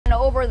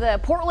over the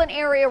Portland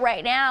area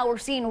right now. We're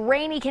seeing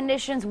rainy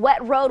conditions, wet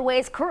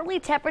roadways. Currently,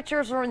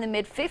 temperatures are in the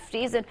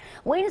mid-50s and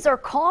winds are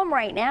calm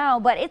right now,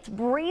 but it's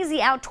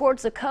breezy out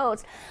towards the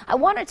coast. I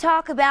want to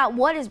talk about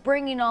what is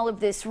bringing all of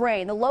this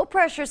rain. The low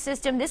pressure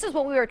system, this is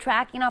what we were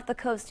tracking off the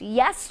coast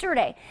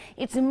yesterday.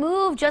 It's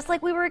moved just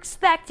like we were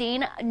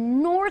expecting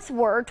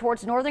northward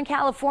towards Northern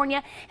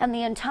California and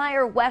the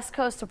entire west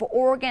coast of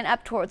Oregon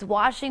up towards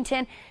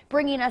Washington,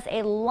 bringing us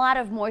a lot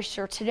of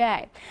moisture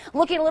today.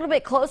 Looking a little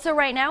bit closer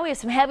right now, we have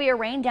some heavier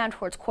rain down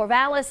towards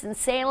Corvallis and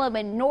Salem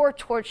and north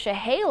towards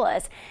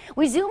Chehalis.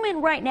 We zoom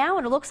in right now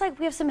and it looks like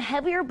we have some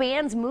heavier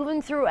bands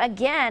moving through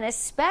again,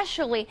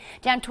 especially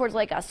down towards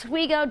Lake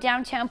Oswego,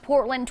 downtown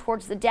Portland,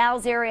 towards the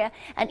Dalles area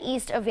and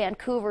east of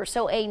Vancouver.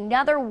 So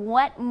another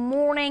wet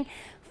morning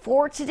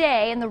for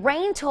today, and the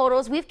rain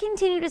totals, we've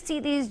continued to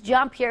see these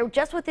jump here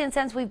just within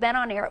since we've been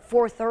on air at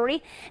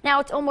 4:30. Now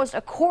it's almost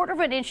a quarter of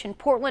an inch in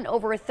Portland,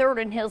 over a third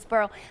in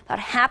Hillsborough, about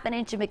half an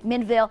inch in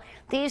McMinnville.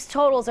 These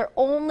totals are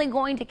only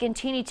going to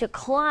continue to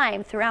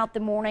climb throughout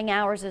the morning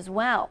hours as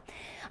well.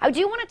 I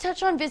do want to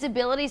touch on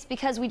visibilities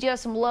because we do have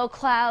some low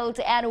clouds,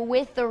 and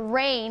with the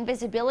rain,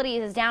 visibility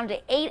is down to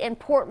 8 in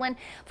Portland,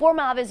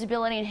 4-mile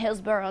visibility in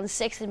Hillsborough, and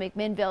 6 in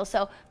McMinnville,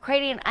 so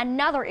creating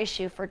another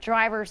issue for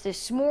drivers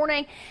this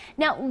morning.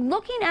 Now,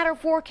 looking at our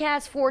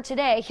forecast for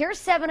today, here's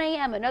 7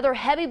 a.m., another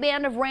heavy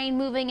band of rain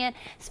moving in,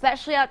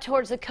 especially out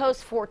towards the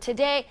coast for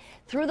today.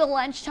 Through the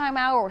lunchtime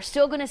hour, we're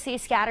still going to see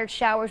scattered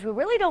showers. We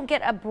really don't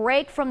get a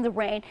break from the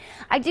rain.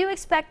 I do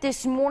expect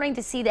this morning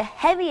to see the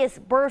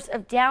heaviest bursts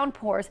of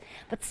downpours,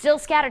 but still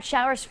scattered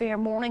showers for your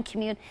morning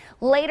commute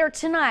later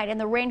tonight, and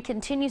the rain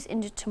continues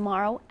into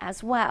tomorrow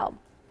as well.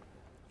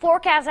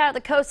 Forecast out of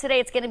the coast today,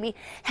 it's going to be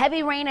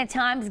heavy rain at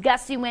times,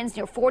 gusty winds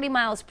near 40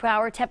 miles per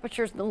hour,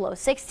 temperatures in the low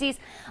 60s.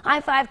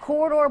 I-5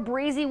 corridor,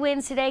 breezy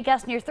winds today,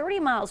 gusts near 30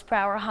 miles per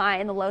hour, high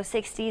in the low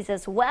 60s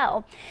as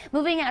well.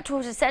 Moving out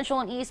towards the central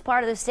and east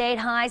part of the state,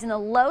 highs in the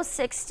low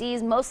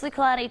 60s, mostly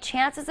cloudy,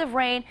 chances of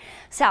rain,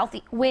 south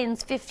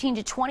winds 15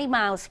 to 20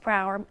 miles per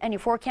hour. And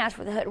your forecast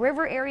for the Hood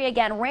River area,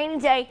 again, rainy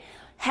day.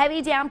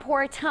 Heavy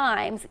downpour at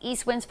times,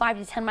 east winds 5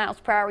 to 10 miles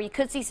per hour. You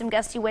could see some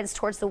gusty winds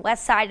towards the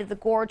west side of the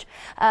gorge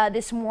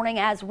this morning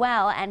as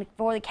well. And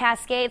for the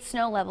Cascades,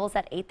 snow levels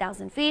at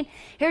 8,000 feet.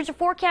 Here's your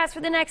forecast for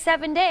the next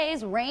 7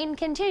 days. Rain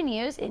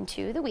continues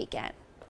into the weekend.